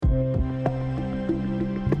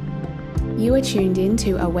You are tuned in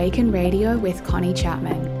to Awaken Radio with Connie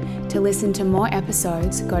Chapman. To listen to more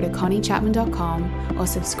episodes, go to conniechapman.com or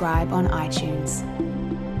subscribe on iTunes.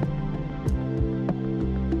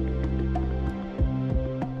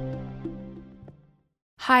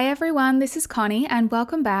 Hi everyone, this is Connie and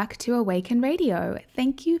welcome back to Awaken Radio.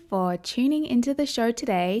 Thank you for tuning into the show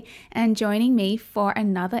today and joining me for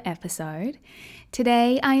another episode.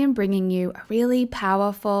 Today I am bringing you a really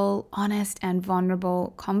powerful, honest and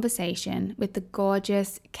vulnerable conversation with the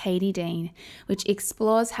gorgeous Katie Dean, which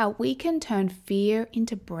explores how we can turn fear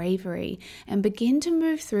into bravery and begin to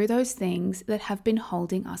move through those things that have been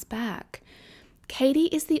holding us back. Katie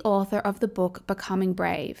is the author of the book Becoming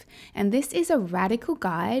Brave, and this is a radical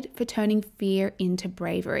guide for turning fear into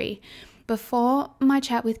bravery. Before my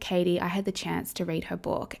chat with Katie, I had the chance to read her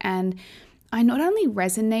book, and I not only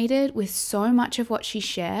resonated with so much of what she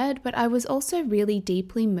shared, but I was also really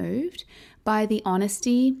deeply moved by the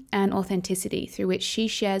honesty and authenticity through which she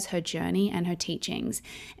shares her journey and her teachings.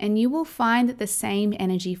 And you will find that the same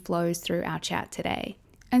energy flows through our chat today.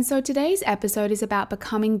 And so today's episode is about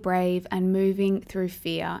becoming brave and moving through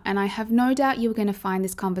fear. And I have no doubt you're going to find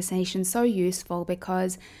this conversation so useful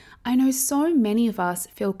because I know so many of us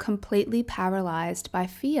feel completely paralyzed by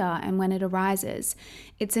fear and when it arises.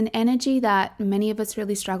 It's an energy that many of us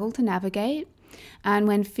really struggle to navigate. And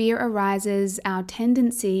when fear arises, our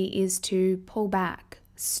tendency is to pull back,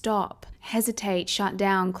 stop, hesitate, shut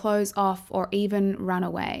down, close off, or even run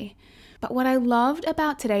away. But what I loved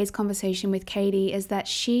about today's conversation with Katie is that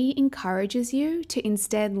she encourages you to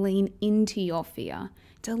instead lean into your fear,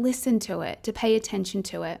 to listen to it, to pay attention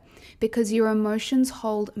to it, because your emotions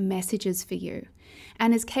hold messages for you.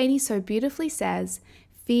 And as Katie so beautifully says,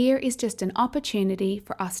 fear is just an opportunity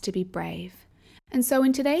for us to be brave. And so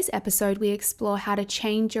in today's episode, we explore how to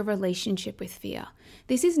change your relationship with fear.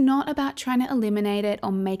 This is not about trying to eliminate it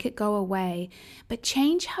or make it go away, but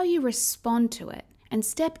change how you respond to it and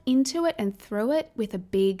step into it and through it with a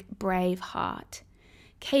big, brave heart.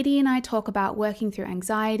 Katie and I talk about working through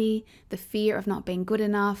anxiety, the fear of not being good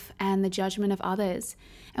enough, and the judgment of others.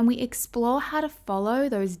 And we explore how to follow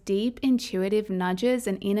those deep intuitive nudges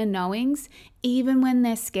and inner knowings, even when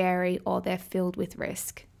they're scary or they're filled with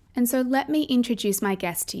risk. And so let me introduce my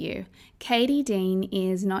guest to you. Katie Dean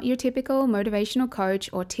is not your typical motivational coach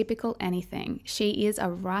or typical anything. She is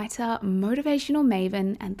a writer, motivational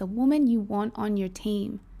maven, and the woman you want on your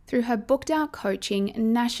team. Through her booked out coaching,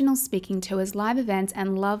 national speaking tours, live events,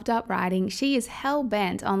 and loved up writing, she is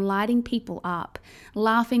hell-bent on lighting people up,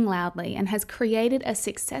 laughing loudly, and has created a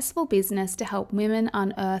successful business to help women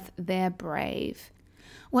unearth their brave.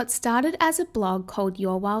 What started as a blog called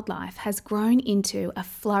Your Wild Life has grown into a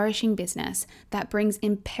flourishing business that brings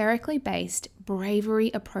empirically based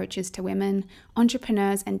bravery approaches to women,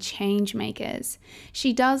 entrepreneurs, and change makers.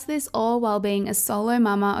 She does this all while being a solo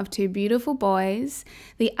mama of two beautiful boys,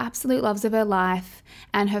 the absolute loves of her life,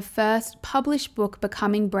 and her first published book,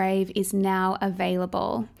 Becoming Brave, is now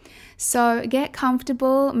available. So get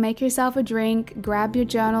comfortable, make yourself a drink, grab your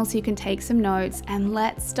journal so you can take some notes, and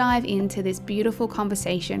let's dive into this beautiful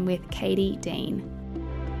conversation with Katie Dean.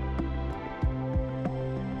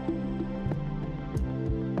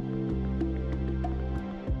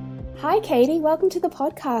 Hi Katie, welcome to the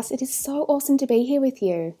podcast. It is so awesome to be here with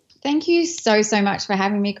you. Thank you so much for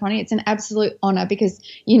having me, Connie. It's an absolute honor because,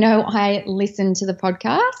 you know, I listen to the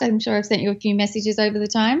podcast. I'm sure I've sent you a few messages over the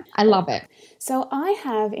time. I love it. So I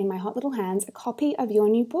have in my hot little hands a copy of your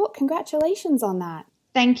new book. Congratulations on that.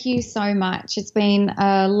 Thank you so much. It's been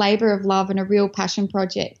a labor of love and a real passion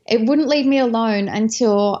project. It wouldn't leave me alone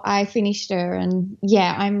until I finished her. And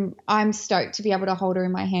yeah, I'm stoked to be able to hold her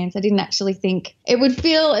in my hands. I didn't actually think it would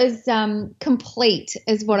feel as complete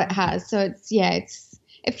as what it has. So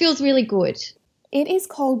it feels really good. It is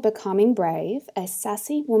called Becoming Brave, a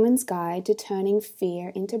sassy woman's guide to turning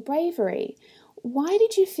fear into bravery. Why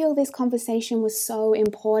did you feel this conversation was so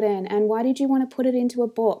important, and why did you want to put it into a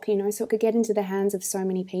book, so it could get into the hands of so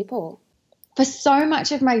many people? For so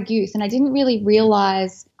much of my youth, and I didn't really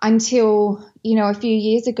realize until, a few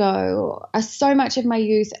years ago, so much of my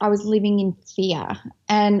youth I was living in fear.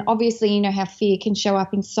 And obviously, how fear can show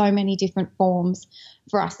up in so many different forms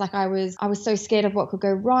for us. Like I was so scared of what could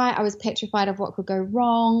go right. I was petrified of what could go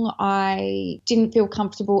wrong. I didn't feel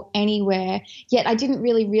comfortable anywhere, yet I didn't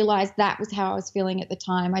really realize that was how I was feeling at the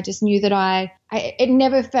time. I just knew that it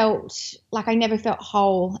never felt like I never felt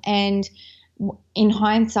whole. And in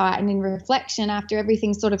hindsight and in reflection, after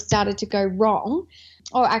everything sort of started to go wrong,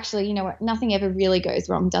 or actually, you know what, nothing ever really goes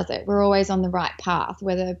wrong, does it? We're always on the right path,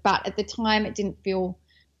 but at the time it didn't feel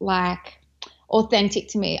like authentic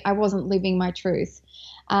to me. I wasn't living my truth.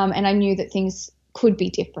 And I knew that things could be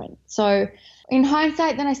different. So in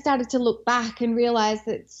hindsight, then I started to look back and realize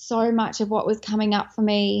that so much of what was coming up for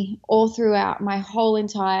me all throughout my whole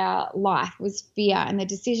entire life was fear, and the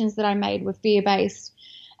decisions that I made were fear-based.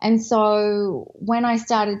 And so when I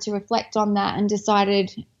started to reflect on that and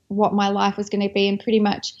decided what my life was going to be and pretty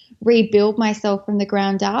much rebuild myself from the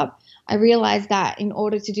ground up, I realized that in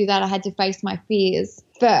order to do that, I had to face my fears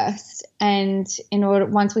first. And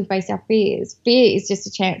once we face our fears, fear is just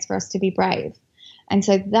a chance for us to be brave. And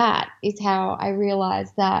so that is how I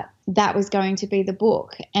realized that was going to be the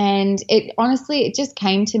book. And it just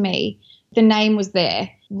came to me. The name was there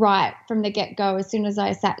right from the get-go as soon as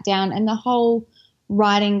I sat down, and the whole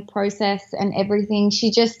writing process and everything.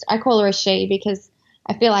 I call her a she because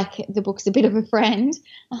I feel like the book's a bit of a friend.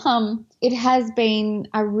 It has been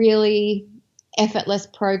a really effortless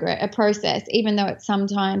process, even though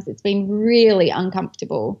sometimes it's been really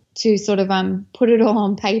uncomfortable to sort of put it all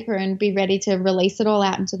on paper and be ready to release it all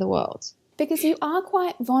out into the world. Because you are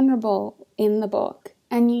quite vulnerable in the book,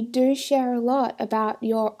 and you do share a lot about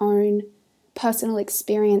your own personal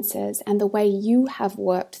experiences and the way you have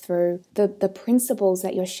worked through the principles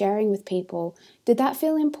that you're sharing with people. Did that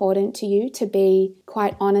feel important to you, to be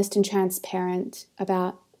quite honest and transparent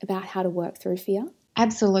about how to work through fear?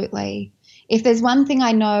 Absolutely. If there's one thing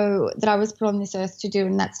I know that I was put on this earth to do,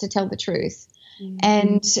 and that's to tell the truth. Mm-hmm.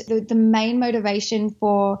 And the main motivation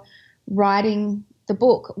for writing the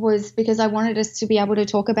book was because I wanted us to be able to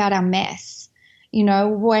talk about our mess. You know,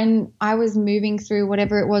 when I was moving through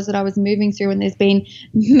whatever it was that I was moving through, and there's been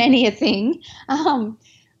many a thing,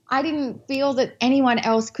 I didn't feel that anyone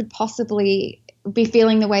else could possibly be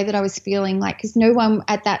feeling the way that I was feeling, because no one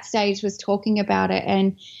at that stage was talking about it.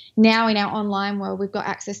 And now in our online world, we've got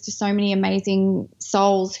access to so many amazing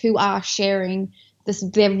souls who are sharing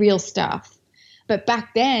their real stuff. But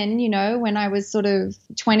back then, you know, when I was sort of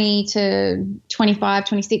 20 to 25,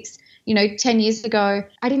 26, 10 years ago,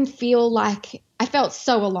 I didn't feel like, I felt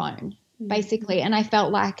so alone, basically. And I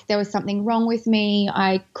felt like there was something wrong with me.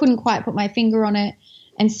 I couldn't quite put my finger on it.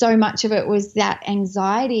 And so much of it was that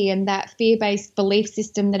anxiety and that fear-based belief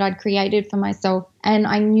system that I'd created for myself. And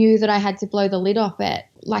I knew that I had to blow the lid off it.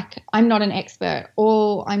 I'm not an expert.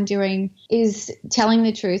 All I'm doing is telling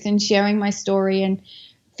the truth and sharing my story and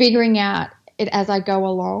figuring out it as I go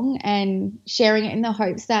along, and sharing it in the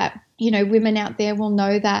hopes that, women out there will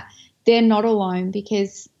know that they're not alone,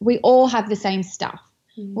 because we all have the same stuff.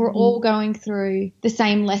 Mm-hmm. We're all going through the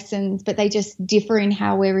same lessons, but they just differ in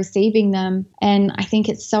how we're receiving them. And I think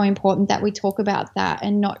it's so important that we talk about that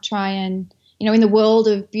and not try and, in the world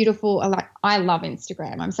of beautiful, I love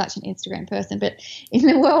Instagram. I'm such an Instagram person, but in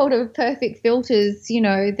the world of perfect filters,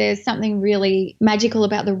 there's something really magical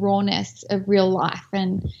about the rawness of real life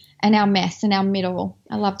and our mess and our middle.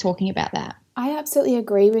 I love talking about that. I absolutely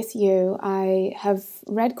agree with you. I have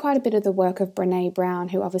read quite a bit of the work of Brené Brown,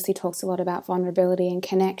 who obviously talks a lot about vulnerability and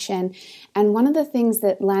connection. And one of the things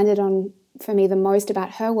that landed on for me the most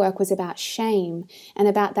about her work was about shame, and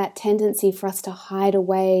about that tendency for us to hide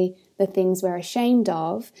away the things we're ashamed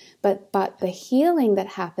of. But the healing that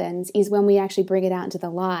happens is when we actually bring it out into the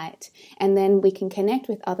light, and then we can connect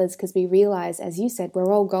with others, because we realize, as you said,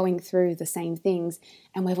 we're all going through the same things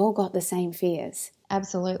and we've all got the same fears.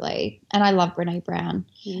 Absolutely. And I love Brené Brown.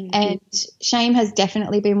 Mm-hmm. And shame has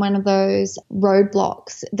definitely been one of those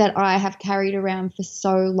roadblocks that I have carried around for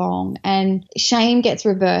so long. And shame gets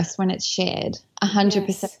reversed when it's shared, 100%.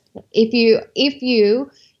 Yes. If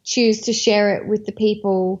you choose to share it with the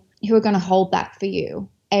people who are going to hold that for you,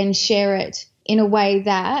 and share it in a way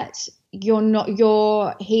that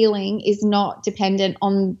your healing is not dependent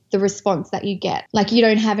on the response that you get. You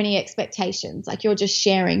don't have any expectations. You're just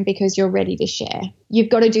sharing because you're ready to share. You've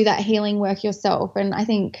got to do that healing work yourself. And I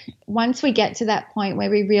think once we get to that point where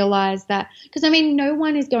we realize that, because no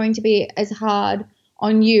one is going to be as hard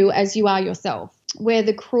on you as you are yourself. We're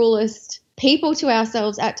the cruelest people to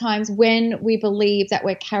ourselves at times when we believe that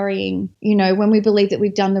we're carrying, when we believe that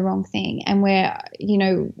we've done the wrong thing, and we're,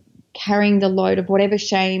 carrying the load of whatever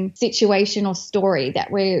shame situation or story that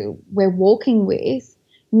we're walking with.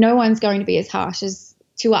 No one's going to be as harsh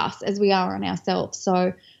to us as we are on ourselves.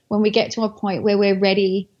 So when we get to a point where we're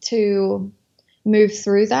ready to move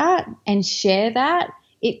through that and share that,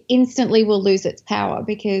 it instantly will lose its power,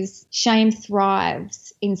 because shame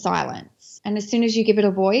thrives in silence. And as soon as you give it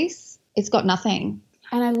a voice, it's got nothing.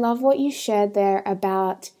 And I love what you shared there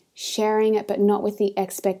about sharing it, but not with the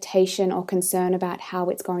expectation or concern about how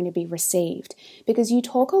it's going to be received. Because you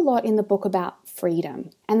talk a lot in the book about freedom.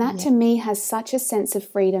 And that to me has such a sense of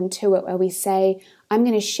freedom to it, where we say, I'm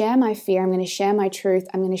going to share my fear, I'm going to share my truth,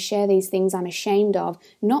 I'm going to share these things I'm ashamed of,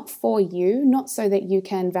 not for you, not so that you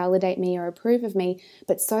can validate me or approve of me,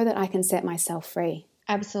 but so that I can set myself free.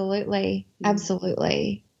 Absolutely.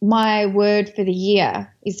 Absolutely. My word for the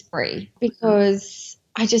year is free, because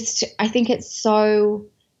I think it's so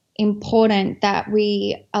important that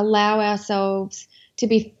we allow ourselves to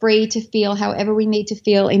be free to feel however we need to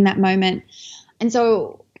feel in that moment. And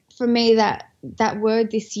so for me, that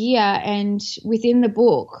word this year, and within the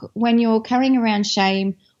book, when you're carrying around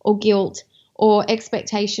shame or guilt or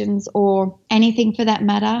expectations or anything for that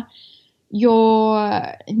matter, you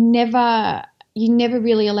never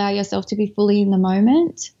really allow yourself to be fully in the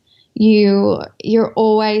moment. You're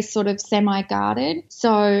always sort of semi-guarded.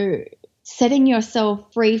 So setting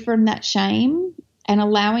yourself free from that shame and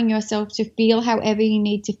allowing yourself to feel however you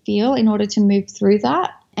need to feel in order to move through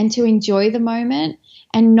that and to enjoy the moment,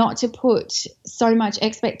 and not to put so much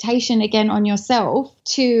expectation again on yourself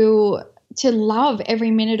to love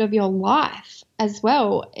every minute of your life as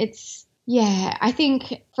well. I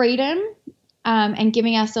think freedom and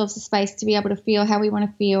giving ourselves the space to be able to feel how we want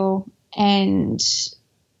to feel and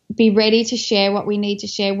be ready to share what we need to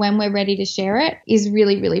share when we're ready to share it is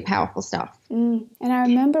really, really powerful stuff. And I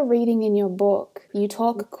remember reading in your book, you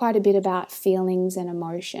talk quite a bit about feelings and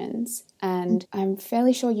emotions. And I'm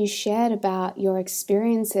fairly sure you shared about your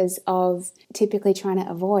experiences of typically trying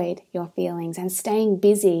to avoid your feelings and staying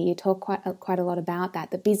busy. You talk quite a lot about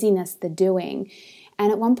that, the busyness, the doing.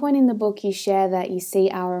 And at one point in the book, you share that you see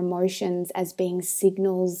our emotions as being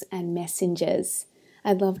signals and messengers.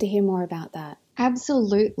 I'd love to hear more about that.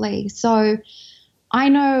 Absolutely. So I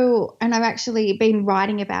know, and I've actually been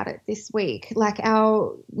writing about it this week, like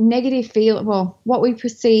our what we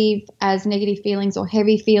perceive as negative feelings or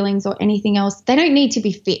heavy feelings or anything else, they don't need to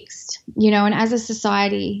be fixed, and as a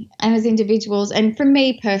society and as individuals, and for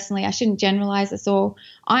me personally, I shouldn't generalize this all.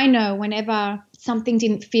 I know whenever something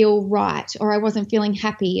didn't feel right, or I wasn't feeling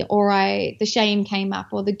happy, or the shame came up,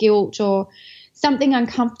 or the guilt, or something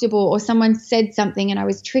uncomfortable, or someone said something and I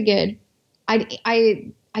was triggered,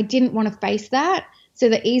 I didn't want to face that. So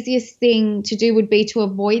the easiest thing to do would be to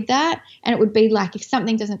avoid that. And it would be like, if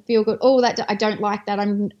something doesn't feel good, I don't like that,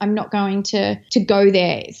 I'm not going to go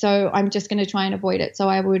there. So I'm just going to try and avoid it. So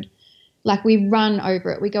I would, we run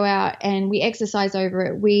over it. We go out and we exercise over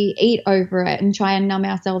it. We eat over it and try and numb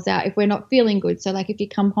ourselves out if we're not feeling good. So if you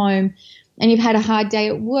come home and you've had a hard day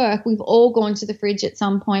at work, we've all gone to the fridge at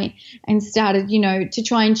some point and started, to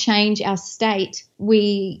try and change our state.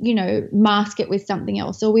 We, mask it with something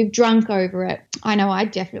else, or we've drunk over it. I know I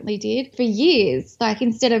definitely did for years.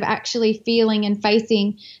 Instead of actually feeling and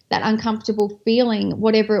facing that uncomfortable feeling,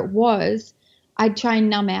 whatever it was, I'd try and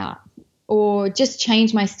numb out or just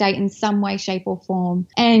change my state in some way, shape or form.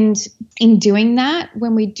 And in doing that,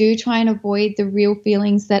 when we do try and avoid the real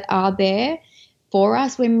feelings that are there for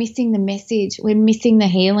us, we're missing the message, we're missing the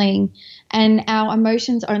healing, and our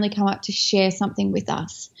emotions only come up to share something with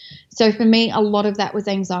us. So for me, a lot of that was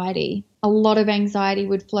anxiety. A lot of anxiety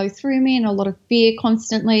would flow through me and a lot of fear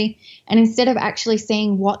constantly. And instead of actually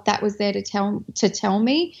seeing what that was there to tell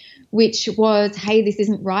me, which was, hey, this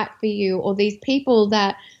isn't right for you, or these people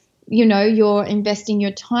that you're investing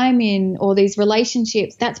your time in, or these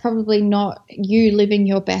relationships, that's probably not you living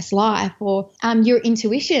your best life, or your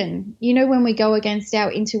intuition. When we go against our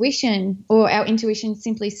intuition, or our intuition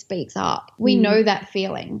simply speaks up, we know that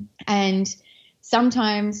feeling. And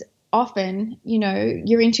sometimes, often,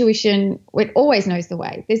 your intuition, it always knows the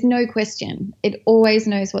way. There's no question. It always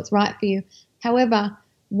knows what's right for you. However,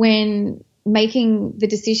 when making the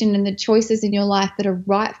decision and the choices in your life that are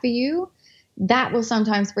right for you, that will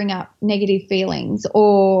sometimes bring up negative feelings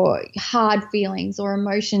or hard feelings or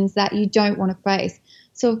emotions that you don't want to face.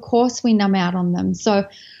 So, of course, we numb out on them. So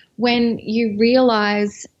when you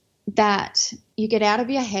realize that you get out of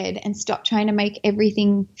your head and stop trying to make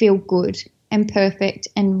everything feel good and perfect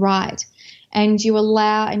and right, and you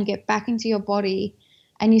allow and you get back into your body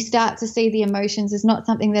and you start to see the emotions as not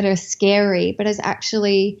something that are scary, but as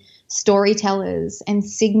actually storytellers and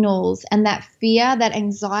signals, and that fear, that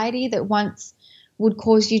anxiety that once would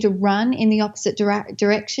cause you to run in the opposite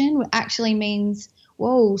direction actually means,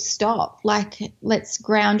 whoa, stop, let's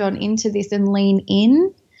ground on into this and lean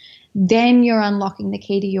in. Then you're unlocking the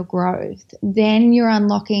key to your growth. Then you're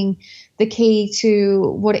unlocking the key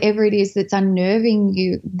to whatever it is that's unnerving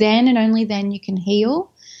you. Then and only then you can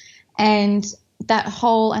heal. And that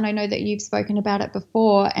whole, and I know that you've spoken about it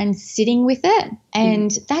before, and sitting with it.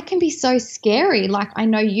 And that can be so scary. Like, I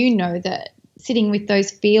know you know that sitting with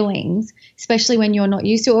those feelings, especially when you're not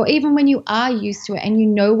used to it, or even when you are used to it and you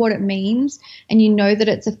know what it means and you know that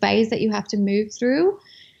it's a phase that you have to move through,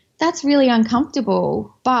 that's really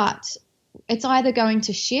uncomfortable. But it's either going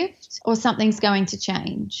to shift or something's going to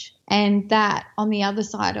change. And that, on the other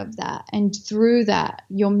side of that and through that,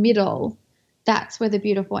 your middle, that's where the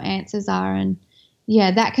beautiful answers are. And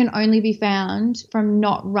yeah, that can only be found from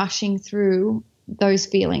not rushing through those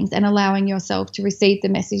feelings and allowing yourself to receive the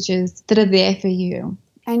messages that are there for you.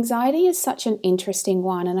 Anxiety is such an interesting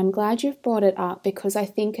one, and I'm glad you've brought it up because I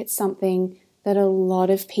think it's something that a lot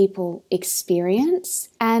of people experience.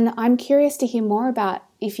 And I'm curious to hear more about,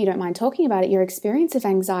 if you don't mind talking about it, your experience of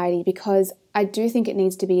anxiety, because I do think it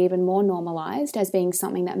needs to be even more normalized as being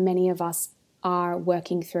something that many of us are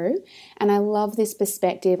working through. And I love this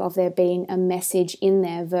perspective of there being a message in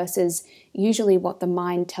there versus usually what the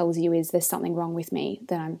mind tells you is there's something wrong with me,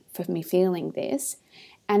 for me feeling this.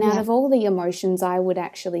 And out of all the emotions, I would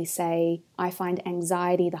actually say I find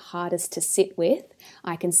anxiety the hardest to sit with.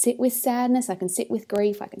 I can sit with sadness, I can sit with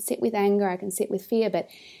grief, I can sit with anger, I can sit with fear, but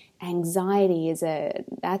anxiety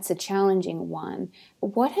that's a challenging one.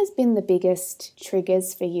 What has been the biggest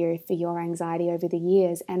triggers for you for your anxiety over the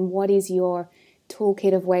years, and what is your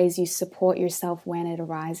toolkit of ways you support yourself when it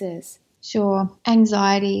arises? Sure.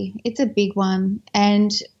 Anxiety, it's a big one.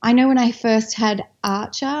 And I know when I first had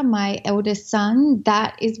Archer, my eldest son,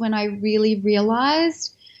 that is when I really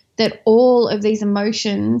realized that all of these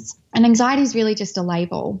emotions, and anxiety is really just a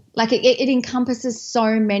label. Like it encompasses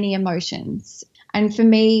so many emotions. And for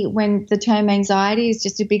me, when the term anxiety is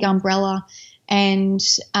just a big umbrella, and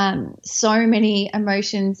so many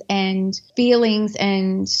emotions and feelings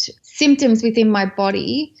and symptoms within my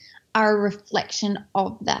body are a reflection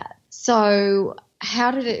of that. So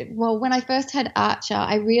when I first had Archer,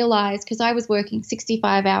 I realized, because I was working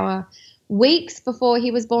 65-hour weeks before he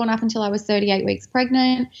was born up until I was 38 weeks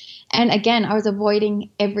pregnant. And again, I was avoiding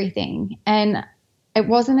everything. And it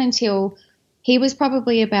wasn't until he was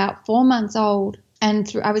probably about 4 months old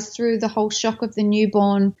and I was through the whole shock of the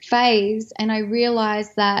newborn phase, and I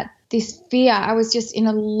realized that this fear, I was just in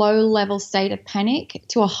a low-level state of panic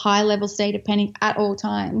to a high-level state of panic at all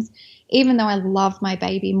times. Even though I love my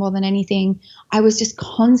baby more than anything, I was just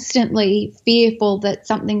constantly fearful that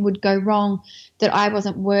something would go wrong, that I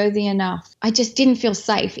wasn't worthy enough. I just didn't feel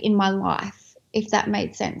safe in my life, if that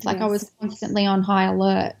made sense. Like, yes. I was constantly on high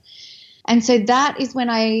alert. And so that is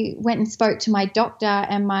when I went and spoke to my doctor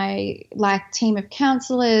and my team of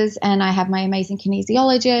counselors, and I have my amazing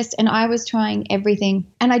kinesiologist, and I was trying everything,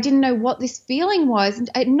 and I didn't know what this feeling was.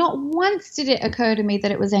 And not once did it occur to me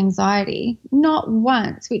that it was anxiety, not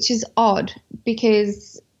once, which is odd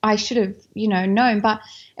because I should have, known. But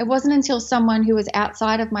it wasn't until someone who was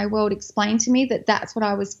outside of my world explained to me that that's what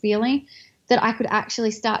I was feeling that I could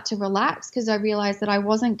actually start to relax, because I realized that I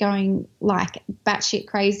wasn't going like batshit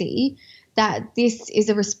crazy, that this is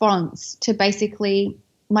a response to basically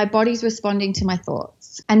my body's responding to my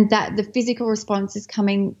thoughts, and that the physical response is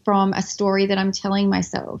coming from a story that I'm telling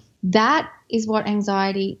myself. That is what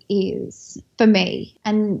anxiety is for me.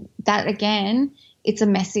 And that, again, it's a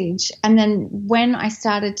message. And then when I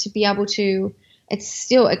started to be able to,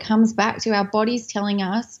 it comes back to our bodies telling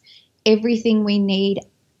us everything we need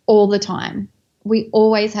all the time. We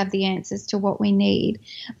always have the answers to what we need,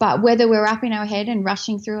 but whether we're up in our head and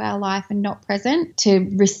rushing through our life and not present to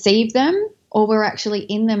receive them, or we're actually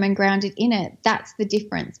in them and grounded in it, that's the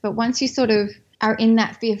difference. But once you sort of are in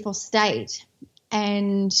that fearful state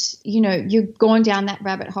and, you've gone down that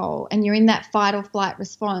rabbit hole and you're in that fight or flight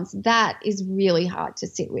response, that is really hard to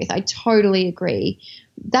sit with. I totally agree.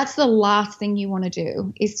 That's the last thing you want to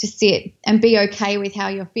do, is to sit and be okay with how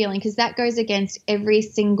you're feeling, because that goes against every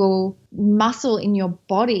single muscle in your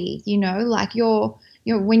body. Like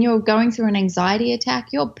when you're going through an anxiety attack,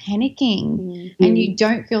 you're panicking and you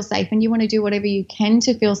don't feel safe, and you want to do whatever you can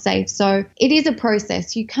to feel safe. So it is a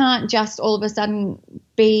process. You can't just all of a sudden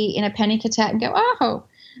be in a panic attack and go, oh,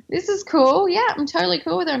 this is cool. Yeah, I'm totally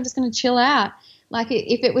cool with it. I'm just going to chill out. Like,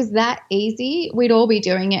 if it was that easy, we'd all be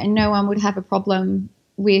doing it and no one would have a problem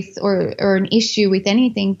with or an issue with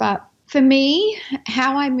anything. But for me,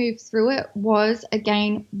 how I moved through it was,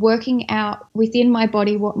 again, working out within my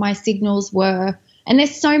body what my signals were. And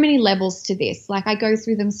there's so many levels to this. Like, I go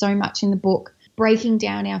through them so much in the book, breaking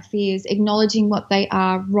down our fears, acknowledging what they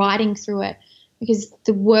are, writing through it, because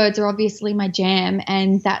the words are obviously my jam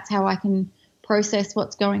and that's how I can process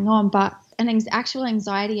what's going on. But an actual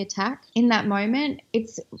anxiety attack, in that moment,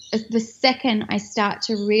 it's the second I start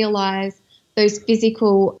to realize those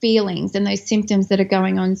physical feelings and those symptoms that are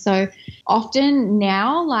going on. So often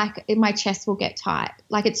now, like my chest will get tight.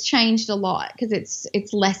 Like it's changed a lot because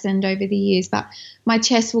it's lessened over the years, but my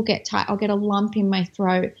chest will get tight. I'll get a lump in my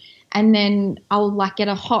throat, and then I'll like get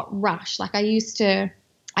a hot rush. Like I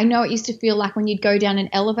know it used to feel like when you'd go down an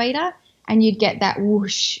elevator and you'd get that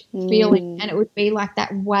whoosh feeling, and it would be like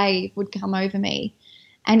that wave would come over me.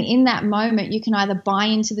 And in that moment, you can either buy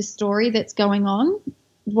into the story that's going on,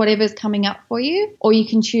 whatever's coming up for you, or you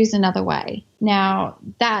can choose another way. Now,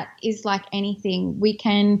 that is like anything. You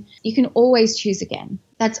can always choose again.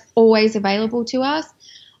 That's always available to us.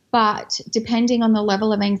 But depending on the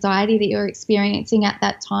level of anxiety that you're experiencing at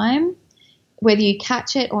that time, whether you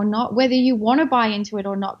catch it or not, whether you want to buy into it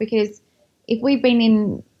or not, because if we've been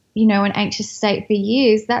in, an anxious state for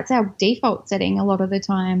years, that's our default setting a lot of the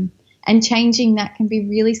time. And changing that can be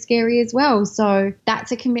really scary as well. So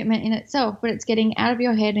that's a commitment in itself, but it's getting out of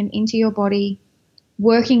your head and into your body,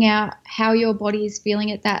 working out how your body is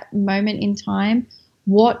feeling at that moment in time.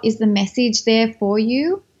 What is the message there for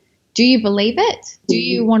you? Do you believe it? Do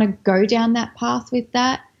you want to go down that path with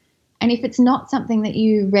that? And if it's not something that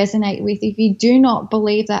you resonate with, if you do not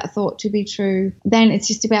believe that thought to be true, then it's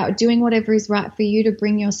just about doing whatever is right for you to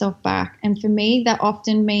bring yourself back. And for me, that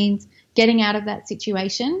often means getting out of that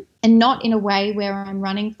situation, and not in a way where I'm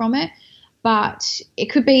running from it, but it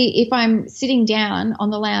could be if I'm sitting down on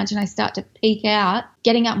the lounge and I start to peek out,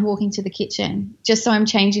 getting up and walking to the kitchen just so I'm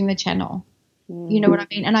changing the channel. You know what I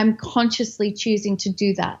mean? And I'm consciously choosing to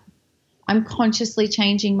do that. I'm consciously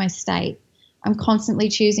changing my state. I'm constantly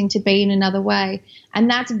choosing to be in another way. And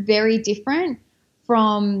that's very different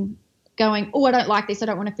from going, oh, I don't like this, I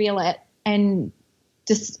don't want to feel it, and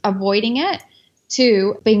just avoiding it,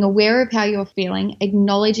 to being aware of how you're feeling,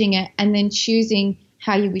 acknowledging it, and then choosing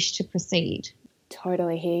how you wish to proceed.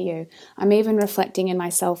 Totally hear you. I'm even reflecting in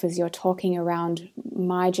myself as you're talking around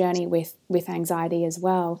my journey with anxiety as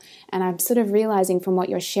well. And I'm sort of realizing from what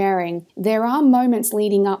you're sharing, there are moments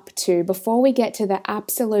leading up to, before we get to the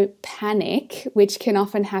absolute panic, which can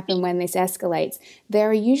often happen when this escalates, there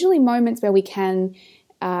are usually moments where we can,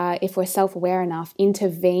 if we're self-aware enough,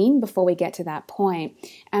 intervene before we get to that point.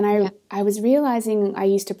 And I was realizing I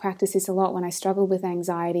used to practice this a lot when I struggled with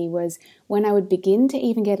anxiety, was when I would begin to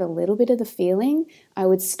even get a little bit of the feeling, I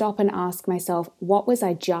would stop and ask myself, what was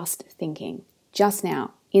I just thinking just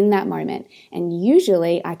now in that moment? And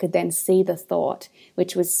usually I could then see the thought,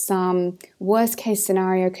 which was some worst case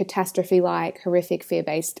scenario, catastrophe-like, horrific,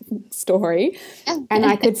 fear-based story. And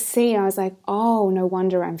I could see, I was like, oh, no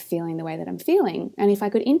wonder I'm feeling the way that I'm feeling. And if I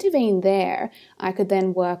could intervene there, I could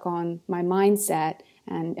then work on my mindset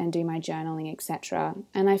and do my journaling, etc.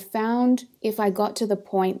 And I found if I got to the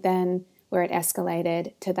point then where it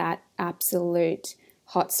escalated to that absolute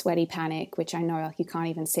hot, sweaty panic, which I know like you can't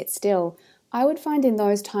even sit still, I would find in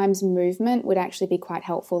those times movement would actually be quite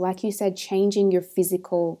helpful. Like you said, changing your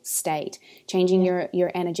physical state, changing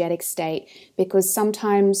your energetic state, because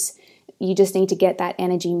sometimes you just need to get that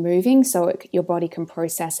energy moving so your body can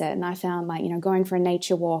process it. And I found going for a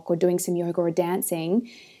nature walk or doing some yoga or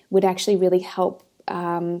dancing would actually really help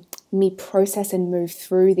me process and move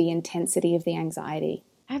through the intensity of the anxiety.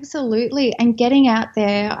 Absolutely. And getting out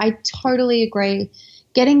there, I totally agree.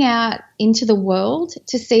 Getting out into the world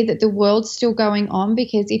to see that the world's still going on,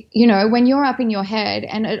 because if when you're up in your head,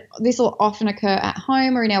 and this will often occur at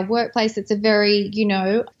home or in our workplace, it's a very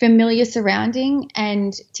familiar surrounding,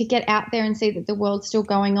 and to get out there and see that the world's still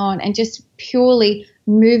going on and just purely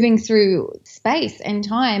moving through space and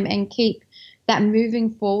time and keep that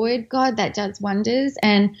moving forward, God, that does wonders.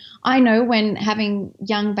 And I know when having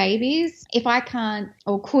young babies, if I can't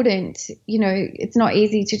or couldn't, it's not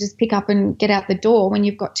easy to just pick up and get out the door when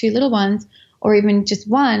you've got two little ones or even just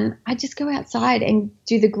one. I just go outside and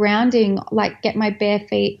do the grounding, like get my bare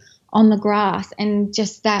feet on the grass, and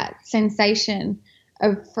just that sensation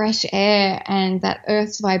of fresh air and that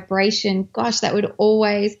earth's vibration. Gosh, that would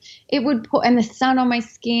and the sun on my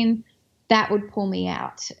skin, that would pull me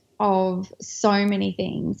out of so many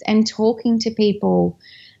things. And talking to people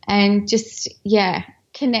and just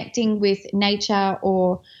connecting with nature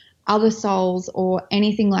or other souls or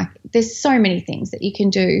anything, like there's so many things that you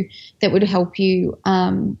can do that would help you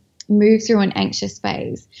move through an anxious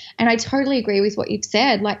phase. And I totally agree with what you've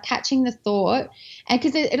said, like catching the thought, and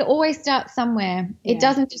because it always starts somewhere. It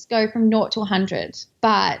doesn't just go from 0 to 100,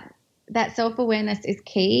 but that self-awareness is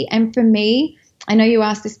key. And for me, I know you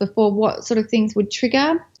asked this before, what sort of things would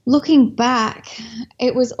trigger? Looking back,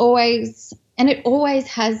 it was always, and it always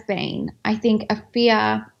has been, I think, a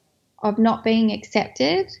fear of not being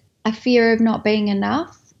accepted, a fear of not being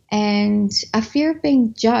enough, and a fear of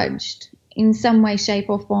being judged in some way, shape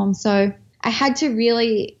or form. So I had to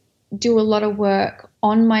really do a lot of work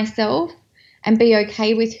on myself and be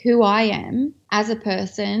okay with who I am as a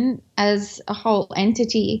person, as a whole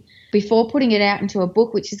entity, before putting it out into a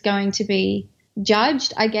book, which is going to be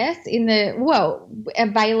judged, I guess,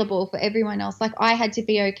 available for everyone else. Like, I had to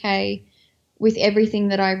be okay with everything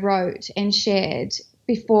that I wrote and shared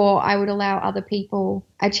before I would allow other people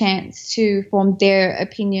a chance to form their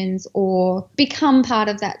opinions or become part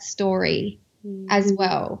of that story as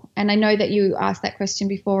well. And I know that you asked that question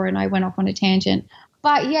before and I went off on a tangent.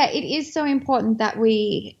 But yeah, it is so important that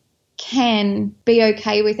we can be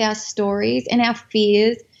okay with our stories and our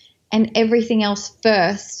fears and everything else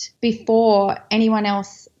first before anyone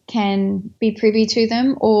else can be privy to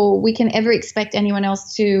them, or we can ever expect anyone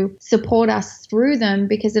else to support us through them,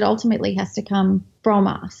 because it ultimately has to come from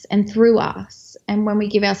us and through us. And when we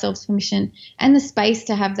give ourselves permission and the space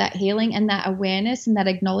to have that healing and that awareness and that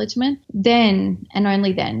acknowledgement, then and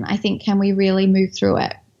only then, I think, can we really move through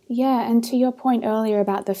it. Yeah, and to your point earlier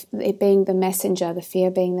about it being the messenger, the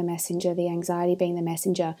fear being the messenger, the anxiety being the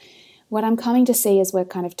messenger, what I'm coming to see as we're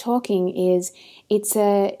kind of talking is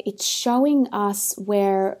it's showing us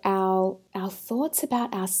where our thoughts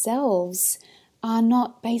about ourselves are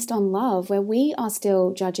not based on love, where we are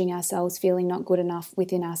still judging ourselves, feeling not good enough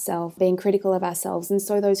within ourselves, being critical of ourselves. And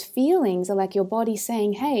so those feelings are like your body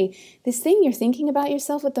saying, hey, this thing you're thinking about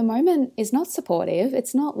yourself at the moment is not supportive,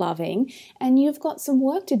 it's not loving, and you've got some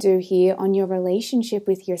work to do here on your relationship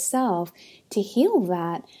with yourself to heal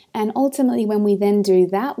that. And ultimately, when we then do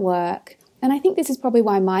that work, and I think this is probably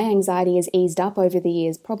why my anxiety has eased up over the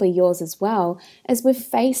years, probably yours as well, as we've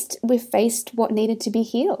faced what needed to be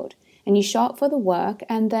healed. And you show up for the work,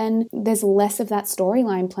 and then there's less of that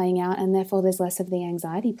storyline playing out, and therefore there's less of the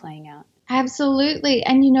anxiety playing out. Absolutely.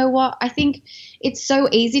 And you know what? I think it's so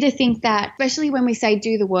easy to think that, especially when we say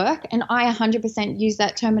do the work, and I 100% use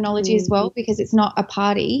that terminology as well, because it's not a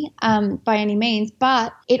party by any means,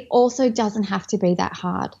 but it also doesn't have to be that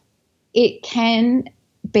hard. It can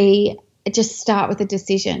be just start with a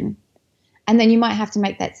decision, and then you might have to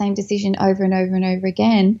make that same decision over and over and over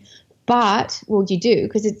again. But, well, you do,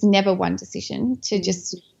 because it's never one decision to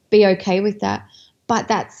just be okay with that.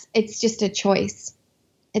 But it's just a choice.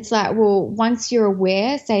 It's like, well, once you're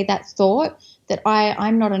aware, say that thought that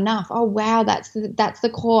I'm not enough. Oh, wow, that's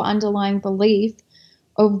the core underlying belief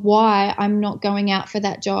of why I'm not going out for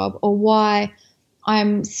that job, or why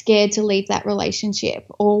I'm scared to leave that relationship,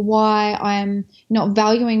 or why I'm not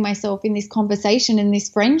valuing myself in this conversation, in this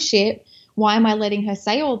friendship. Why am I letting her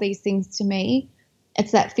say all these things to me?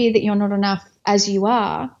 It's that fear that you're not enough as you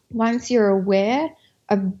are. Once you're aware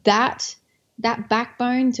of that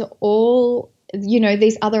backbone to all,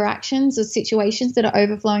 these other actions or situations that are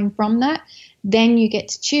overflowing from that, then you get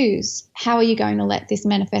to choose, how are you going to let this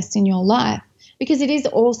manifest in your life? Because it is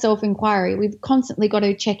all self-inquiry. We've constantly got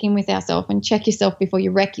to check in with ourselves and check yourself before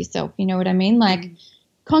you wreck yourself. You know what I mean? Like,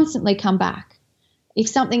 constantly come back. If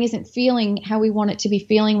something isn't feeling how we want it to be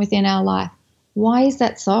feeling within our life, why is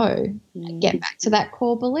that so? Get back to that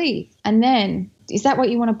core belief. And then, is that what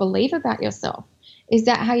you want to believe about yourself? Is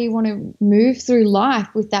that how you want to move through life,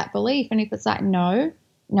 with that belief? And if it's like, no,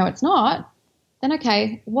 it's not, then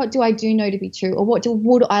okay, what do I do know to be true? Or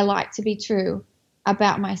would I like to be true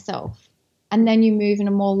about myself? And then you move in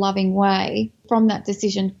a more loving way from that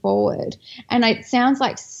decision forward. And it sounds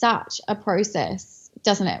like such a process,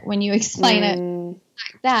 doesn't it, when you explain it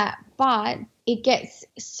like that? But it gets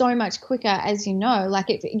so much quicker, as you know. Like,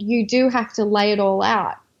 you do have to lay it all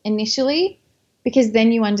out initially, because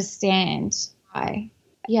then you understand why.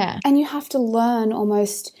 Yeah. And you have to learn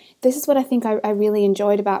almost, this is what I think I really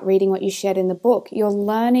enjoyed about reading what you shared in the book. You're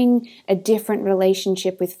learning a different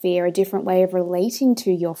relationship with fear, a different way of relating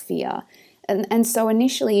to your fear. And so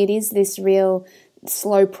initially it is this real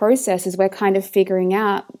slow process as we're kind of figuring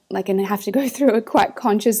out, and have to go through it quite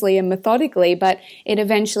consciously and methodically, but it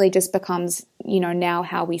eventually just becomes, now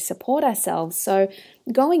how we support ourselves. So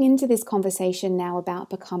going into this conversation now about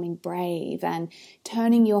becoming brave and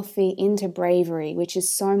turning your fear into bravery, which is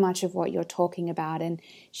so much of what you're talking about, and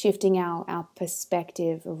shifting our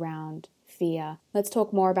perspective around fear. Let's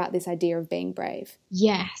talk more about this idea of being brave.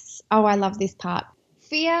 Yes. Oh, I love this part.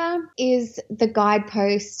 Fear is the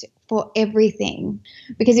guidepost for everything,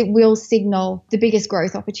 because it will signal the biggest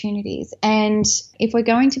growth opportunities. And if we're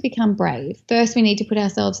going to become brave, first we need to put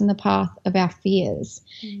ourselves in the path of our fears,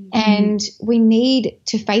 and we need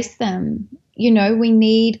to face them. We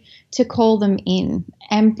need to call them in.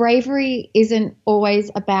 And bravery isn't always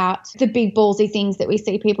about the big ballsy things that we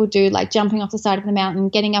see people do, like jumping off the side of the mountain,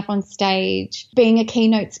 getting up on stage, being a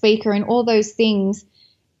keynote speaker, and all those things.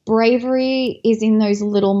 Bravery is in those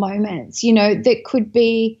little moments, that could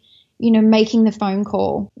be, making the phone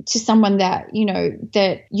call to someone that,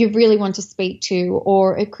 that you really want to speak to,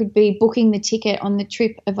 or it could be booking the ticket on the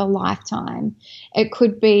trip of a lifetime. It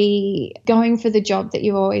could be going for the job that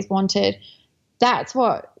you always wanted. That's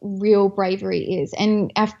what real bravery is.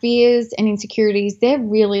 And our fears and insecurities, they're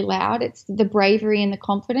really loud. It's the bravery and the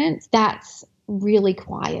confidence that's really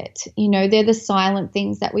quiet. They're the silent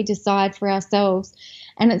things that we decide for ourselves.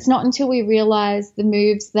 And it's not until we realize the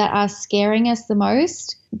moves that are scaring us the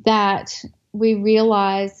most that we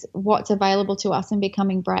realize what's available to us in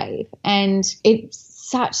becoming brave. And it's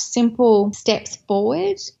such simple steps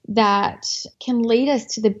forward that can lead us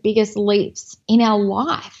to the biggest leaps in our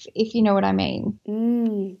life, if you know what I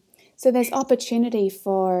mean. So there's opportunity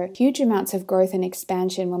for huge amounts of growth and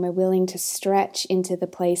expansion when we're willing to stretch into the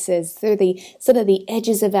places through the sort of the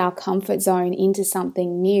edges of our comfort zone into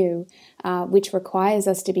something new, which requires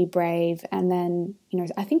us to be brave. And then,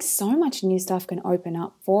 I think so much new stuff can open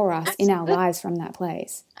up for us in our lives from that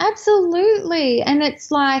place. Absolutely. And it's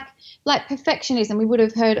like perfectionism. We would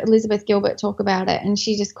have heard Elizabeth Gilbert talk about it, and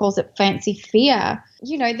she just calls it fancy fear.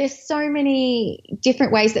 There's so many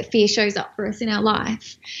different ways that fear shows up for us in our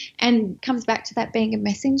life, and comes back to that being a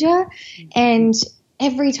messenger. And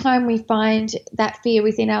every time we find that fear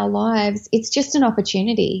within our lives, it's just an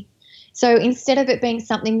opportunity. So instead of it being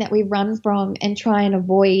something that we run from and try and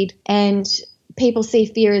avoid, and people see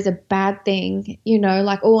fear as a bad thing,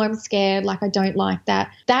 like, oh, I'm scared, like I don't like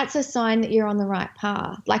that. That's a sign that you're on the right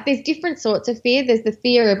path. Like, there's different sorts of fear. There's the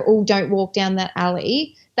fear of, oh, don't walk down that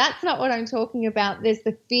alley. That's not what I'm talking about. There's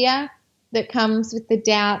the fear that comes with the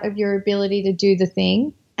doubt of your ability to do the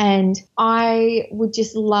thing. And I would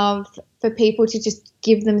just love for people to just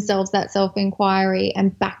give themselves that self-inquiry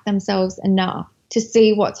and back themselves enough to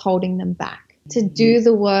see what's holding them back, to do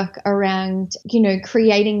the work around,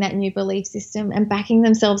 creating that new belief system and backing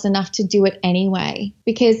themselves enough to do it anyway.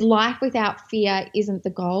 Because life without fear isn't the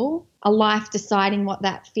goal. A life deciding what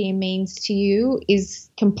that fear means to you is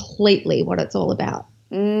completely what it's all about.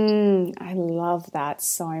 I love that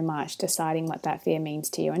so much, deciding what that fear means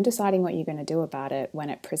to you and deciding what you're going to do about it when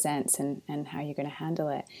it presents and how you're going to handle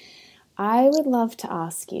it. I would love to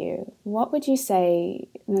ask you, what would you say,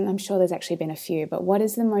 and I'm sure there's actually been a few, but what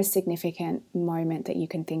is the most significant moment that you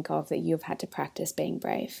can think of that you've had to practice being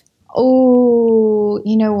brave? Oh,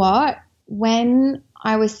 you know what? When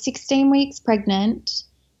I was 16 weeks pregnant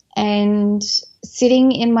and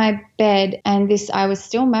sitting in my bed, and I was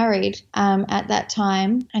still married at that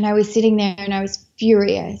time, and I was sitting there and I was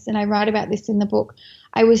furious, and I write about this in the book.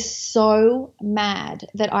 I was so mad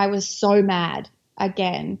that I was so mad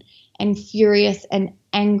again, and furious and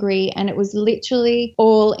angry, and it was literally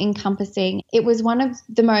all encompassing. It was one of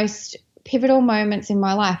the most pivotal moments in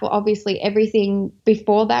my life. Well, obviously everything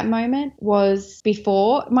before that moment was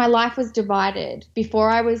before. My life was divided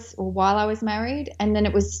while I was married, and then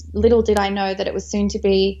it was, little did I know that it was soon to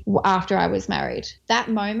be after I was married. That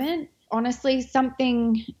moment, honestly,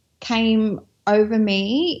 something came over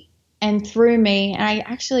me and through me, and I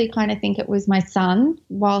actually kind of think it was my son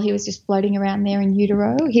while he was just floating around there in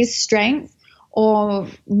utero. His strength or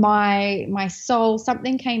my soul,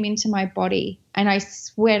 something came into my body, and I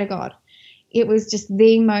swear to God, it was just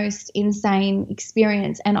the most insane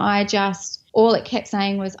experience. And all it kept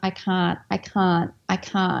saying was, I can't.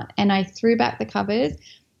 And I threw back the covers,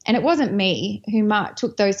 and it wasn't me who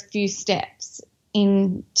took those few steps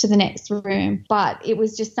into the next room, but it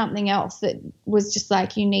was just something else that was just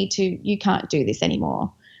like, you can't do this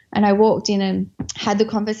anymore. And I walked in and had the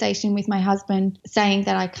conversation with my husband saying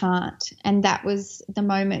that I can't. And that was the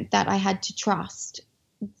moment that I had to trust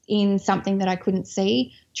in something that I couldn't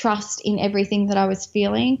see, trust in everything that I was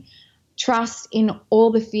feeling, trust in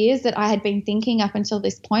all the fears that I had been thinking up until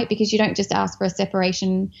this point, because you don't just ask for a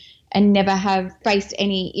separation and never have faced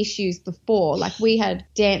any issues before. Like, we had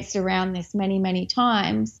danced around this many, many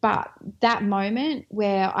times, but that moment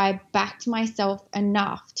where I backed myself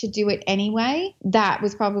enough to do it anyway, that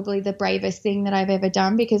was probably the bravest thing that I've ever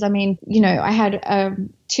done. Because, I had a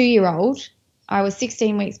 2-year-old. I was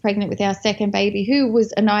 16 weeks pregnant with our second baby, who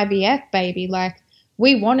was an IVF baby. Like,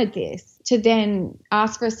 we wanted this. To then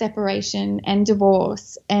ask for a separation and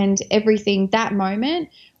divorce and everything, that moment,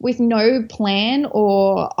 with no plan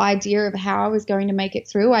or idea of how I was going to make it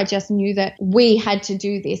through. I just knew that we had to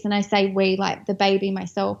do this. And I say we, like the baby,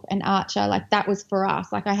 myself and Archer, like that was for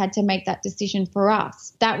us. Like, I had to make that decision for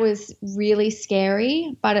us. That was really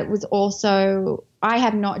scary, but it was also, I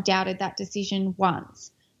have not doubted that decision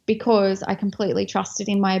once, because I completely trusted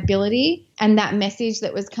in my ability and that message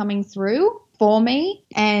that was coming through for me.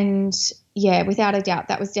 And yeah, without a doubt,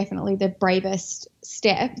 that was definitely the bravest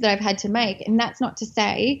step that I've had to make. And that's not to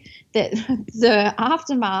say that the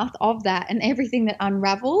aftermath of that and everything that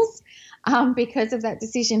unravels because of that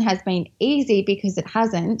decision has been easy, because it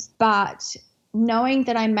hasn't. But knowing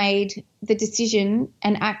that I made the decision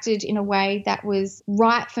and acted in a way that was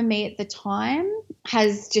right for me at the time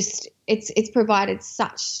has just, it's provided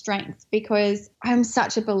such strength, because I'm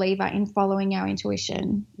such a believer in following our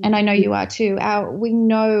intuition. And I know you are too. We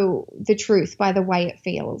know the truth by the way it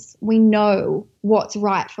feels. We know what's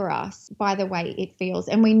right for us by the way it feels.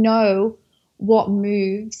 And we know what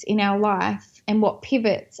moves in our life and what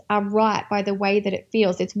pivots are right by the way that it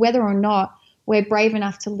feels. It's whether or not we're brave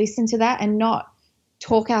enough to listen to that and not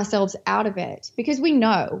talk ourselves out of it, because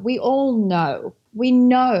we all know,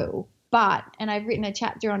 but, and I've written a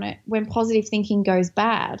chapter on it, when positive thinking goes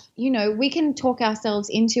bad, we can talk ourselves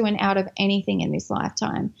into and out of anything in this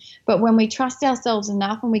lifetime. But when we trust ourselves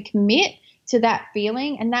enough and we commit to that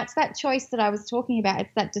feeling, and that's that choice that I was talking about,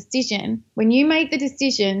 it's that decision. When you make the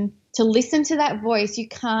decision to listen to that voice, you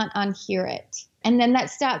can't unhear it. And then that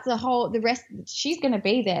starts the rest, she's going to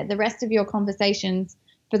be there, the rest of your conversations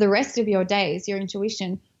for the rest of your days, your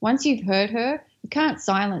intuition. Once you've heard her, you can't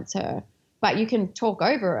silence her, but you can talk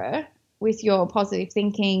over her with your positive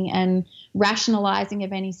thinking and rationalizing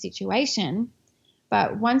of any situation.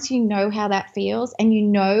 But once you know how that feels, and you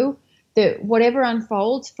know that whatever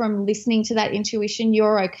unfolds from listening to that intuition,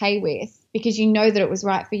 you're okay with, because you know that it was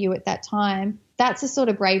right for you at that time, that's the sort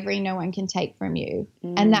of bravery no one can take from you.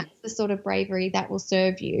 And that's the sort of bravery that will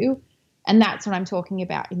serve you. And that's what I'm talking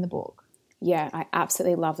about in the book. Yeah, I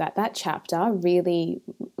absolutely love that. That chapter really,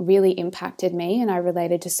 really impacted me, and I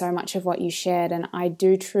related to so much of what you shared. And I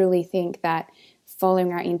do truly think that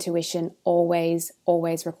following our intuition always,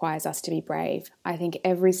 always requires us to be brave. I think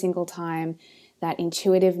every single time that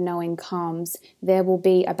intuitive knowing comes, there will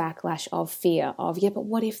be a backlash of fear of, yeah, but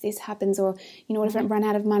what if this happens? Or, what if I run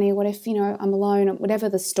out of money? What if, I'm alone? Or whatever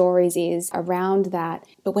the stories is around that.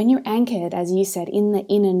 But when you're anchored, as you said, in the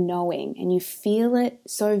inner knowing, and you feel it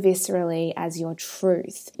so viscerally as your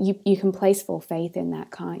truth, you can place full faith in that,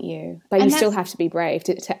 can't you? But you still have to be brave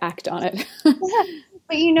to act on it.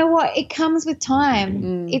 But you know what? It comes with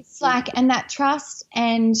time. It's like, and that trust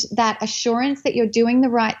and that assurance that you're doing the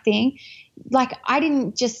right thing. Like, I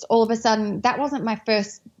didn't just all of a sudden, that wasn't my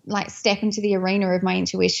first step into the arena of my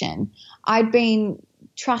intuition. I'd been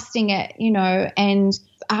trusting it, and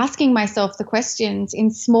asking myself the questions in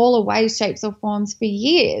smaller ways, shapes or forms for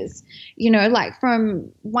years,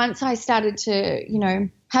 from once I started to,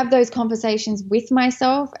 have those conversations with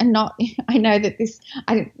myself and not, I know that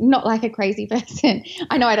I'm not like a crazy person.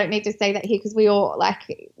 I know I don't need to say that here, because we all,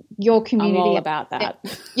 your community. I'm all about that.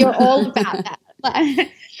 You're all about that.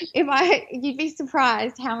 You'd be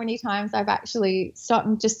surprised how many times I've actually stopped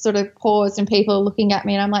and just sort of paused, and people are looking at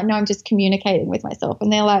me and I'm like, no, I'm just communicating with myself.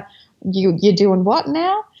 And they're like, you're doing what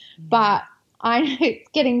now? But I'm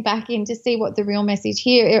getting back in to see what the real message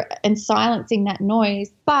here and silencing that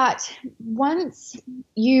noise. But once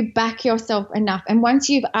you back yourself enough, and once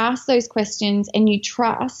you've asked those questions and you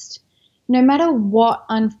trust, no matter what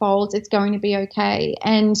unfolds, it's going to be okay.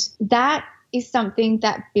 And that is something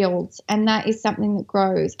that builds, and that is something that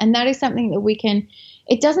grows, and that is something that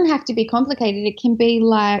it doesn't have to be complicated. It can be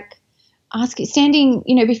standing,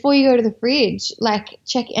 before you go to the fridge,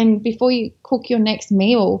 check, and before you cook your next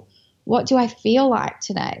meal, what do I feel like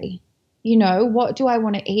today? What do I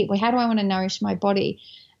want to eat? How do I want to nourish my body?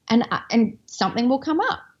 And something will come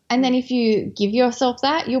up. And then if you give yourself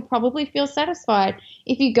that, you'll probably feel satisfied.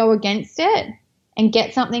 If you go against it and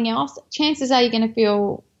get something else, chances are you're going to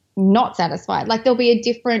feel not satisfied. There'll be a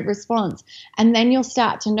different response. And then you'll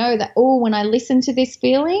start to know that, when I listen to this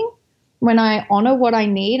feeling, when I honor what I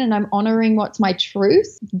need and I'm honoring what's my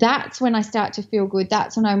truth, that's when I start to feel good.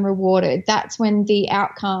 That's when I'm rewarded. That's when the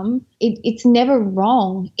outcome, it's never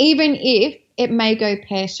wrong, even if it may go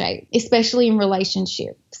pear-shaped, especially in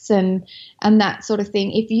relationships and that sort of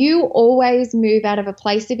thing. If you always move out of a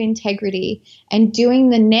place of integrity and doing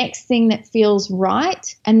the next thing that feels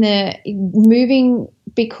right, and the moving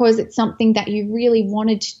because it's something that you really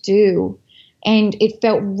wanted to do and it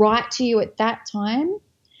felt right to you at that time,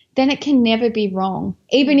 then it can never be wrong,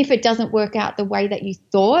 even if it doesn't work out the way that you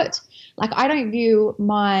thought. I don't view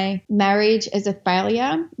my marriage as a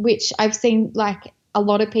failure, which I've seen a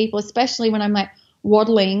lot of people, especially when I'm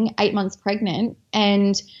waddling 8 months pregnant,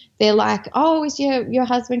 and they're like, oh, is your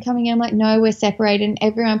husband coming in? I'm like, no, we're separated. And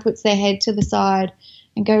everyone puts their head to the side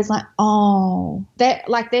and goes oh, they're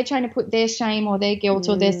trying to put their shame or their guilt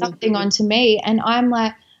or their something onto me. And I'm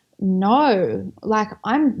like, no, like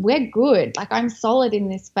we're good. Like I'm solid in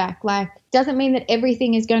this fact. Like doesn't mean that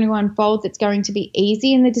everything is going to unfold that's going to be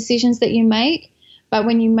easy in the decisions that you make. But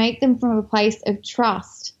when you make them from a place of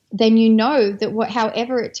trust, then you know that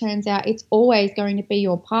however it turns out, it's always going to be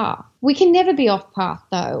your path. We can never be off path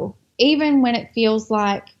though. Even when it feels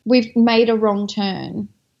like we've made a wrong turn,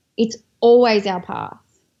 it's always our path,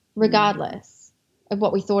 regardless of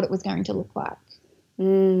what we thought it was going to look like.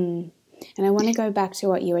 And I want to go back to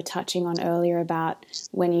what you were touching on earlier about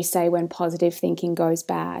when you say when positive thinking goes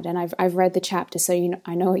bad. And I've read the chapter, so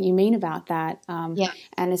I know what you mean about that. And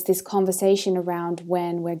it's this conversation around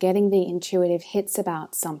when we're getting the intuitive hits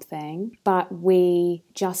about something, but we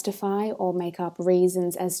justify or make up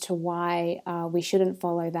reasons as to why we shouldn't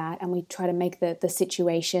follow that, and we try to make the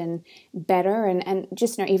situation better. And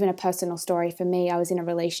just even a personal story for me, I was in a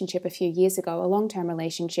relationship a few years ago, a long-term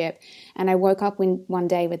relationship, and I woke up one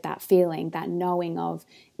day with that feeling, that knowing of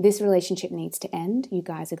this relationship needs to end. You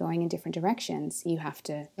guys are going in different directions. You have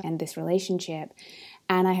to end this relationship.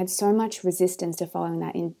 And I had so much resistance to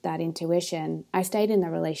following that intuition. I stayed in the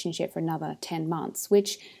relationship for another 10 months,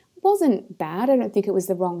 which wasn't bad. I don't think it was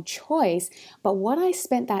the wrong choice. But what I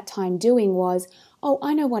spent that time doing was,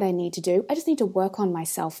 I know what I need to do. I just need to work on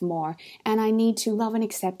myself more. And I need to love and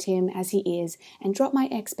accept him as he is and drop my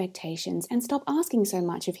expectations and stop asking so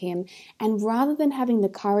much of him. And rather than having the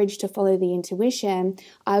courage to follow the intuition,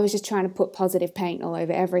 I was just trying to put positive paint all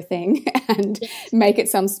over everything and make it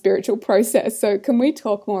some spiritual process. So can we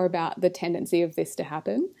talk more about the tendency of this to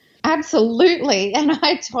happen? Absolutely. And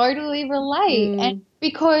I totally relate. And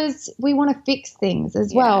because we want to fix things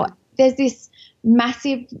as well. There's this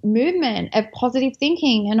massive movement of positive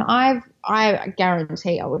thinking. And I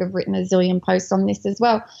guarantee I would have written a zillion posts on this as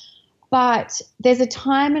well. But there's a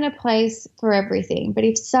time and a place for everything. But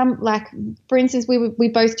if for instance, we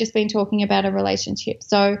both just been talking about a relationship.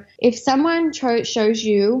 So if someone shows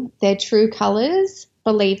you their true colors,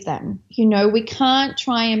 believe them. We can't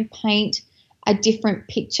try and paint a different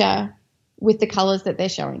picture with the colors that they're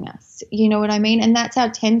showing us. You know what I mean? And that's our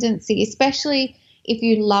tendency, especially if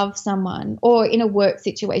you love someone, or in a work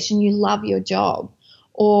situation, you love your job,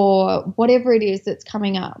 or whatever it is that's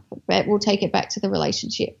coming up. But we'll take it back to the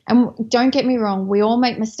relationship. And don't get me wrong, we all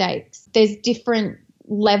make mistakes. There's different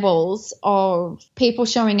levels of people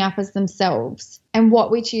showing up as themselves and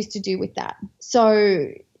what we choose to do with that.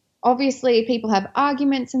 So obviously people have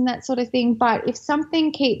arguments and that sort of thing, but if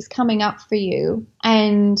something keeps coming up for you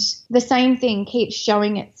and the same thing keeps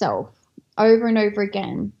showing itself over and over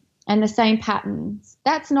again and the same patterns,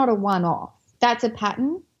 that's not a one-off. That's a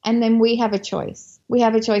pattern, and then we have a choice. We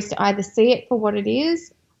have a choice to either see it for what it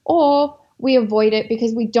is, or we avoid it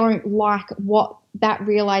because we don't like what that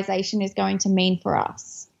realization is going to mean for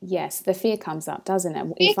us. Yes, the fear comes up, doesn't it?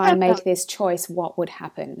 If I make this choice, what would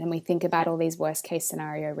happen? And we think about all these worst case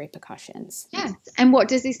scenario repercussions. Yes. And what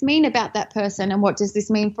does this mean about that person? And what does this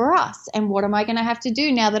mean for us? And what am I going to have to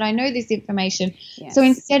do now that I know this information? Yes. So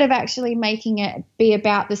instead of actually making it be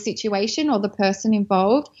about the situation or the person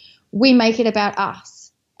involved, we make it about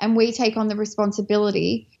us. And we take on the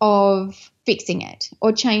responsibility of fixing it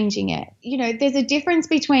or changing it. There's a difference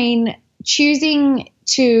between choosing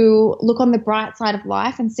to look on the bright side of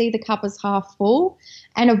life and see the cup as half full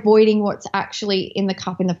and avoiding what's actually in the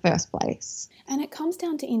cup in the first place. And it comes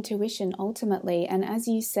down to intuition ultimately. And as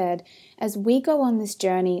you said, as we go on this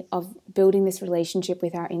journey of building this relationship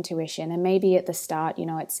with our intuition, and maybe at the start,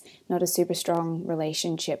 it's not a super strong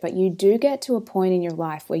relationship, but you do get to a point in your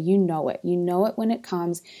life where you know it. You know it when it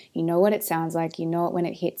comes, you know what it sounds like, you know it when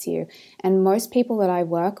it hits you. And most people that I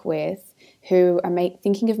work with who are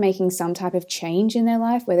thinking of making some type of change in their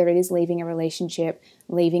life, whether it is leaving a relationship,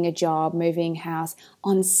 leaving a job, moving house,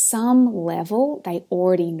 on some level, they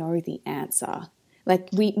already know the answer. Like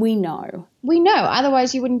we know. We know.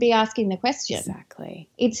 Otherwise, you wouldn't be asking the question. Exactly.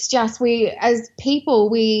 It's just as people,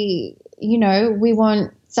 we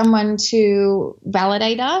want someone to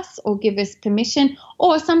validate us or give us permission,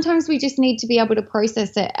 or sometimes we just need to be able to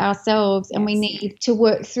process it ourselves, and we need to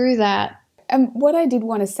work through that. And what I did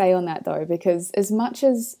want to say on that though, because as much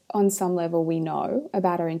as on some level we know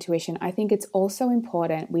about our intuition, I think it's also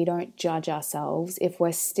important we don't judge ourselves if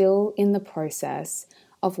we're still in the process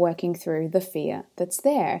of working through the fear that's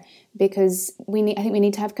there, because I think we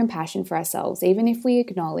need to have compassion for ourselves. Even if we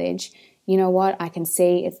acknowledge, you know what, I can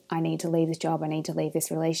see I need to leave this job, I need to leave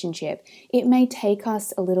this relationship. It may take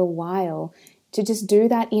us a little while to just do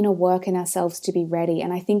that inner work in ourselves to be ready.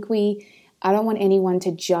 And I think I don't want anyone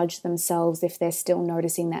to judge themselves if they're still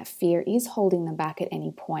noticing that fear is holding them back at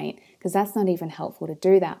any point, because that's not even helpful to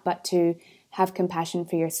do that, but to have compassion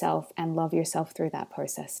for yourself and love yourself through that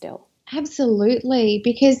process still. Absolutely,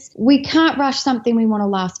 because we can't rush something we want to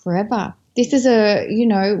last forever. This is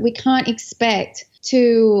we can't expect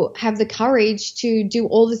to have the courage to do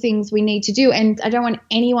all the things we need to do. And I don't want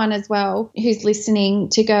anyone as well who's listening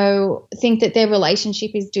to go think that their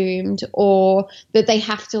relationship is doomed or that they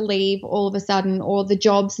have to leave all of a sudden or the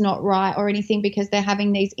job's not right or anything because they're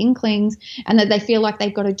having these inklings and that they feel like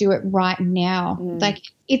they've got to do it right now. Like,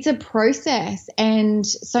 it's a process, and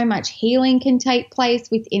so much healing can take place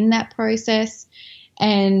within that process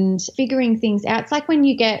and figuring things out. It's like when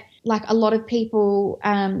you get like a lot of people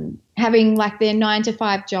having like their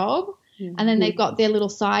 9-to-5 job, and then they've got their little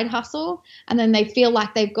side hustle, and then they feel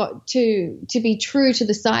like they've got to be true to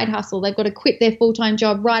the side hustle. They've got to quit their full-time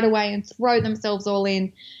job right away and throw themselves all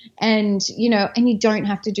in. And, and you don't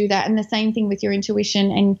have to do that. And the same thing with your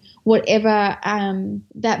intuition and whatever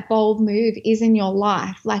that bold move is in your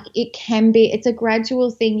life. Like, it's a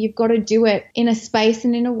gradual thing. You've got to do it in a space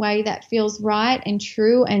and in a way that feels right and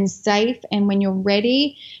true and safe. And when you're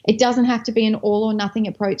ready, it doesn't have to be an all or nothing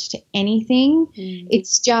approach to anything.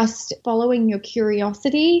 It's just following your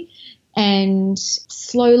curiosity and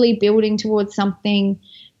slowly building towards something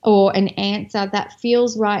or an answer that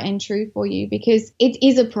feels right and true for you, because it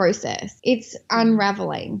is a process. It's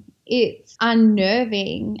unraveling. It's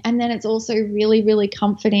unnerving. And then it's also really, really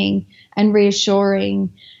comforting and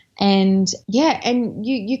reassuring. And and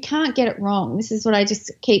you can't get it wrong. This is what I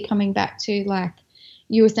just keep coming back to. Like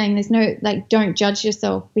you were saying, don't judge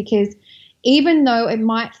yourself, because even though it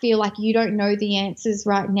might feel like you don't know the answers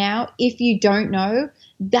right now, if you don't know,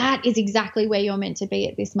 that is exactly where you're meant to be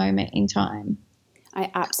at this moment in time. I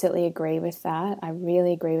absolutely agree with that. I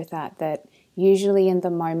really agree with that usually in the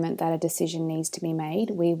moment that a decision needs to be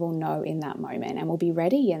made, we will know in that moment and we'll be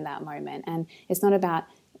ready in that moment. And it's not about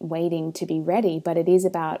waiting to be ready, but it is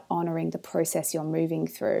about honoring the process you're moving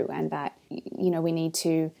through, and that, we need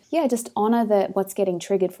to, just honor what's getting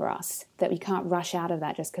triggered for us, that we can't rush out of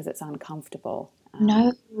that just because it's uncomfortable.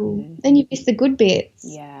 No, then you miss the good bits.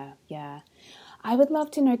 Yeah. I would love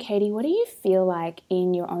to know, Katie, what do you feel like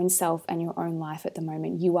in your own self and your own life at the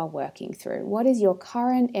moment you are working through? What is your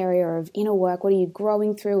current area of inner work? What are you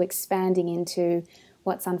growing through, expanding into?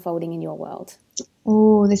 What's unfolding in your world?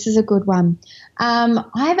 Oh, this is a good one.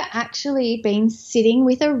 I've actually been sitting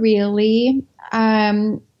with a really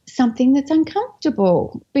something that's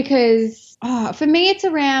uncomfortable, because for me it's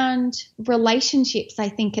around relationships, I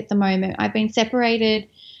think, at the moment. I've been separated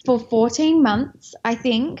for 14 months, I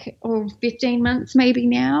think, or 15 months maybe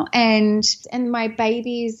now, and my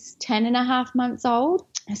baby's 10 and a half months old.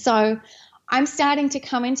 So I'm starting to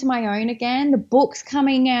come into my own again. The book's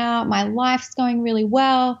coming out, my life's going really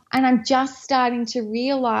well, and I'm just starting to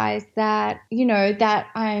realize that, that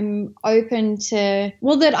I'm open to,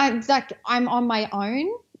 that I'm on my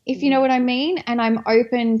own, if you know what I mean, and I'm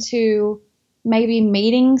open to maybe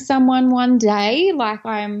meeting someone one day, like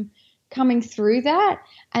I'm coming through that.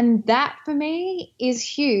 And that for me is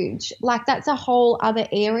huge. Like, that's a whole other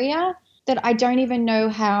area that I don't even know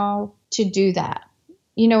how to do that.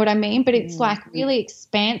 You know what I mean? But it's like really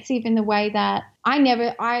expansive in the way that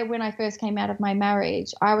when I first came out of my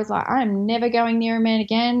marriage, I was like, I'm never going near a man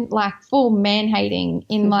again, like full man hating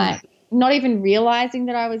in like not even realizing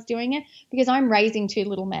that I was doing it, because I'm raising 2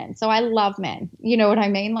 little men. So I love men. You know what I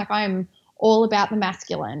mean? Like, I'm all about the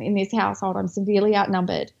masculine in this household. I'm severely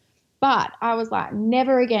outnumbered. But I was like,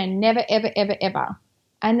 never again, never, ever, ever, ever.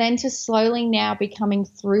 And then to slowly now be coming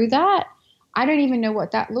through that, I don't even know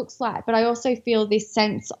what that looks like. But I also feel this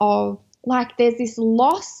sense of like there's this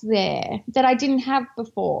loss there that I didn't have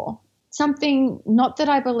before. Something, not that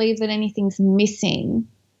I believe that anything's missing,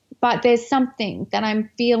 but there's something that I'm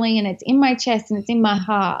feeling, and it's in my chest and it's in my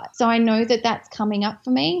heart. So I know that that's coming up for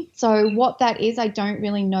me. So what that is, I don't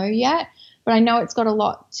really know yet. But I know it's got a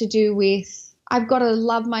lot to do with, I've got to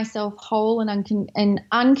love myself whole and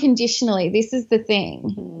unconditionally. This is the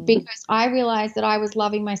thing, because I realized that I was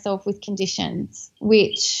loving myself with conditions,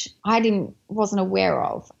 which I wasn't aware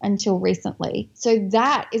of until recently. So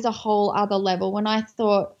that is a whole other level. When I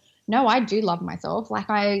thought, no, I do love myself. Like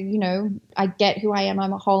I get who I am.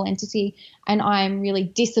 I'm a whole entity, and I'm really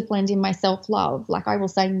disciplined in my self-love. Like, I will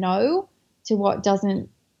say no to what doesn't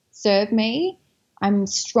serve me. I'm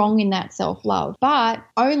strong in that self-love, but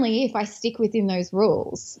only if I stick within those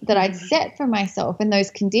rules that I'd set for myself and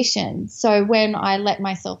those conditions. So when I let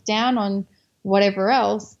myself down on whatever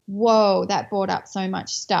else, whoa, that brought up so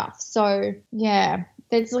much stuff. So yeah,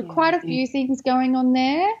 there's quite a few things going on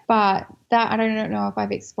there, but that I don't know if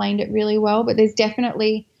I've explained it really well, but there's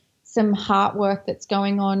definitely some heart work that's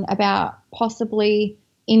going on about possibly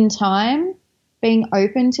in time being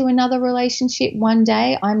open to another relationship one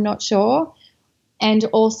day. I'm not sure. and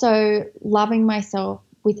also loving myself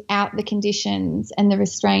without the conditions and the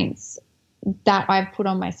restraints that I've put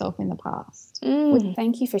on myself in the past.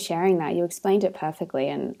 Thank you for sharing that. You explained it perfectly,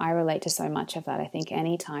 and I relate to so much of that. I think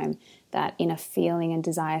any time that inner feeling and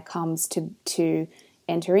desire comes to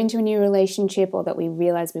enter into a new relationship, or that we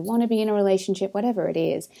realize we want to be in a relationship, whatever it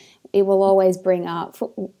is, it will always bring up,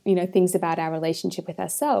 things about our relationship with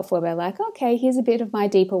ourselves, where we're like, okay, here's a bit of my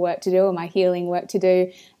deeper work to do, or my healing work to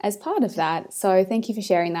do as part of that. So thank you for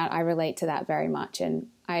sharing that. I relate to that very much. And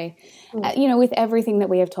I, with everything that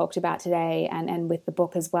we have talked about today, and with the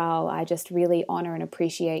book as well, I just really honor and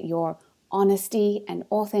appreciate your honesty and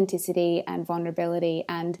authenticity and vulnerability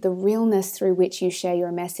and the realness through which you share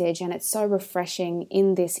your message. And it's so refreshing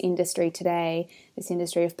in this industry today, this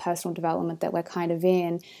industry of personal development that we're kind of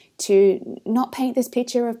in, to not paint this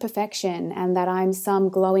picture of perfection and that I'm some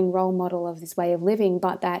glowing role model of this way of living,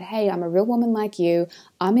 but that, hey, I'm a real woman like you,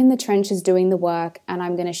 I'm in the trenches doing the work, and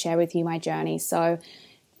I'm going to share with you my journey. So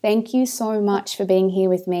thank you so much for being here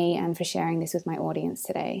with me and for sharing this with my audience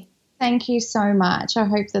today. Thank you so much. I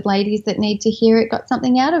hope the ladies that need to hear it got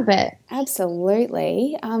something out of it.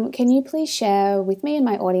 Absolutely. Can you please share with me and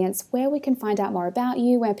my audience where we can find out more about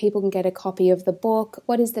you, where people can get a copy of the book?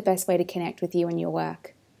 What is the best way to connect with you and your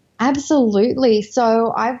work? Absolutely.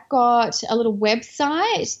 So I've got a little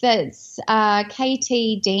website that's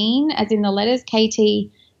KT Dean, as in the letters, ktdean.com.au,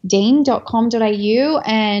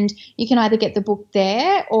 and you can either get the book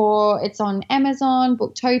there, or it's on Amazon,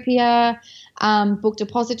 Booktopia, Book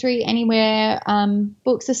Depository, anywhere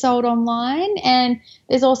books are sold online. And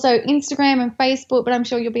there's also Instagram and Facebook, but I'm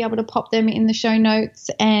sure you'll be able to pop them in the show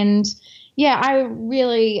notes. And yeah, I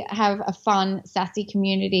really have a fun, sassy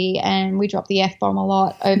community, and we drop the F-bomb a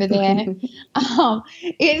lot over there.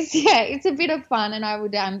 It's a bit of fun, and I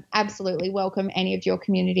would absolutely welcome any of your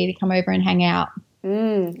community to come over and hang out.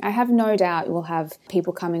 I have no doubt we'll have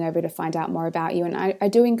people coming over to find out more about you. And I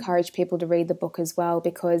do encourage people to read the book as well,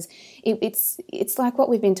 because it's like what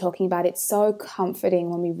we've been talking about. It's so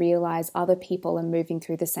comforting when we realize other people are moving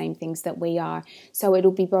through the same things that we are. So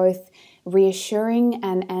it'll be both reassuring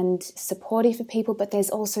and supportive for people, but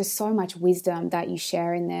there's also so much wisdom that you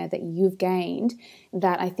share in there that you've gained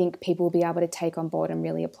that I think people will be able to take on board and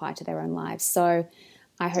really apply to their own lives. So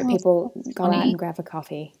I hope people go out and grab a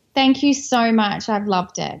coffee. Thank you so much. I've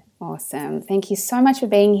loved it. Awesome. Thank you so much for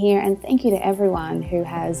being here, and thank you to everyone who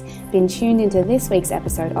has been tuned into this week's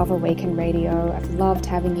episode of Awaken Radio. I've loved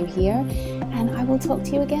having you here, and I will talk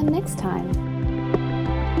to you again next time.